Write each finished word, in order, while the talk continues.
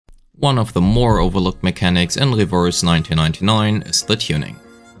One of the more overlooked mechanics in Reverse 1999 is the tuning.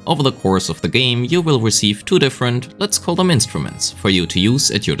 Over the course of the game you will receive two different, let's call them instruments, for you to use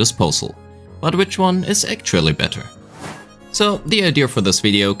at your disposal. But which one is actually better? So the idea for this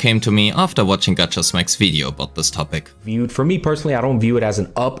video came to me after watching GachaSmack's video about this topic. For me personally, I don't view it as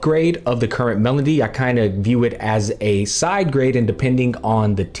an upgrade of the current melody. I kind of view it as a side grade, and depending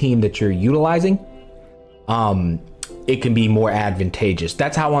on the team that you're utilizing, it can be more advantageous.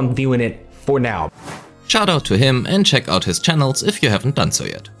 That's how I'm viewing it for now. Shout out to him and check out his channels if you haven't done so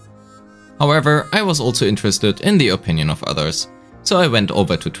yet. However, I was also interested in the opinion of others. So I went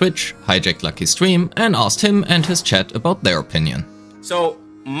over to Twitch, hijacked Lucky's stream, and asked him and his chat about their opinion. So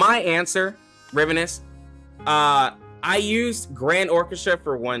my answer, Rivenous, I used Grand Orchestra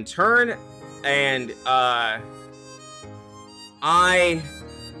for one turn, and I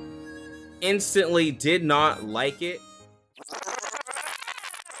instantly did not like it.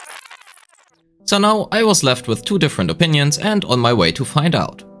 So now I was left with two different opinions and on my way to find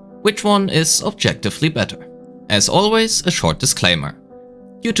out which one is objectively better. As always, a short disclaimer.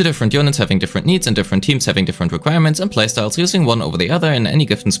 Due to different units having different needs and different teams having different requirements and playstyles, using one over the other in any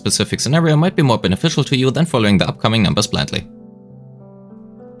given specific scenario might be more beneficial to you than following the upcoming numbers blindly.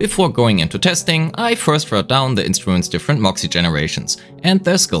 Before going into testing, I first wrote down the instrument's different Moxie generations and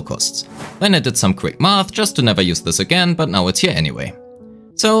their skill costs. Then I did some quick math just to never use this again, but now it's here anyway.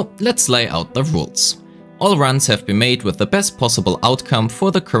 So let's lay out the rules. All runs have been made with the best possible outcome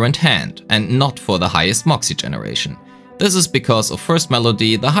for the current hand, and not for the highest Moxie generation. This is because of First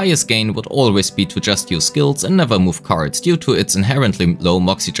Melody, the highest gain would always be to just use skills and never move cards due to its inherently low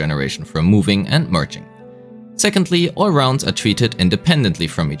Moxie generation for moving and merging. Secondly, all rounds are treated independently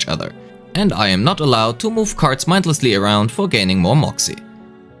from each other, and I am not allowed to move cards mindlessly around for gaining more Moxie.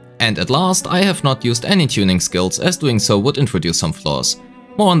 And at last, I have not used any tuning skills, as doing so would introduce some flaws.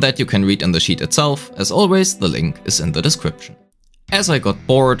 More on that you can read in the sheet itself. As always, the link is in the description. As I got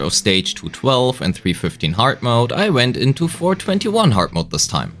bored of stage 212 and 315 hard mode, I went into 421 hard mode this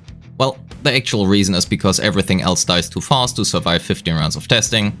time. Well, the actual reason is because everything else dies too fast to survive 15 rounds of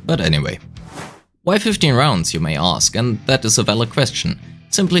testing, but anyway. Why 15 rounds, you may ask, and that is a valid question.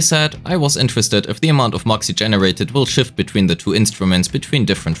 Simply said, I was interested if the amount of Moxie generated will shift between the two instruments between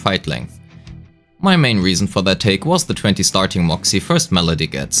different fight length. My main reason for that take was the 20 starting Moxie First Melody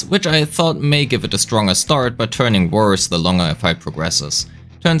gets, which I thought may give it a stronger start but turning worse the longer a fight progresses.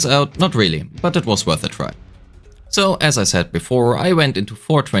 Turns out, not really, but it was worth a try. So, as I said before, I went into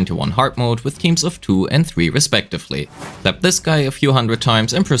 421 hard mode with teams of 2 and 3 respectively, clapped this guy a few hundred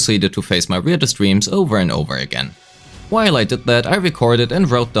times and proceeded to face my weirdest dreams over and over again. While I did that, I recorded and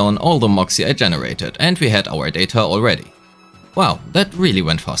wrote down all the Moxie I generated, and we had our data already. Wow, that really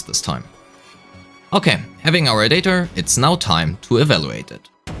went fast this time. Okay, having our data, it's now time to evaluate it.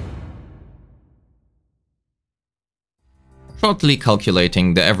 Shortly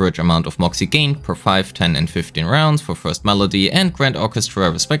calculating the average amount of Moxie gained per 5, 10 and 15 rounds for First Melody and Grand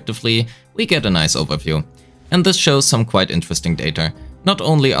Orchestra respectively, we get a nice overview. And this shows some quite interesting data. Not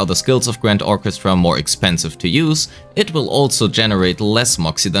only are the skills of Grand Orchestra more expensive to use, it will also generate less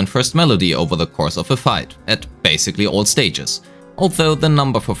Moxie than First Melody over the course of a fight, at basically all stages. Although the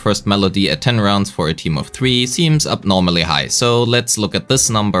number for First Melody at 10 rounds for a team of 3 seems abnormally high, so let's look at this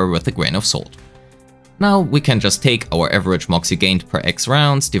number with a grain of salt. Now we can just take our average Moxie gained per X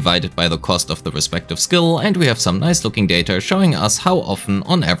rounds divided by the cost of the respective skill, and we have some nice looking data showing us how often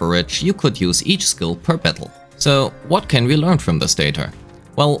on average you could use each skill per battle. So what can we learn from this data?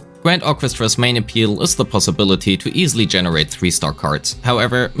 Well, Grand Orchestra's main appeal is the possibility to easily generate 3-star cards.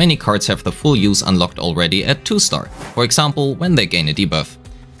 However, many cards have the full use unlocked already at 2-star, for example when they gain a debuff.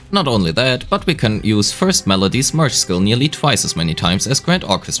 Not only that, but we can use First Melody's merge skill nearly twice as many times as Grand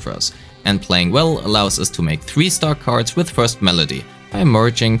Orchestra's, and playing well allows us to make 3-star cards with First Melody by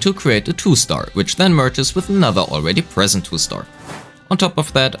merging to create a 2-star, which then merges with another already present 2-star. On top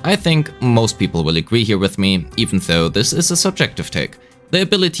of that, I think most people will agree here with me, even though this is a subjective take. The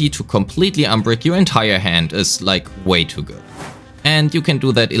ability to completely unbrick your entire hand is like way too good. And you can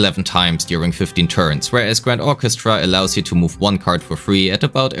do that 11 times during 15 turns, whereas Grand Orchestra allows you to move one card for free at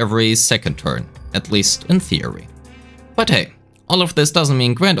about every second turn, at least in theory. But hey, all of this doesn't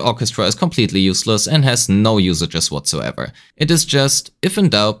mean Grand Orchestra is completely useless and has no usages whatsoever. It is just, if in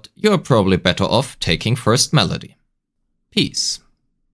doubt, you're probably better off taking First Melody. Peace.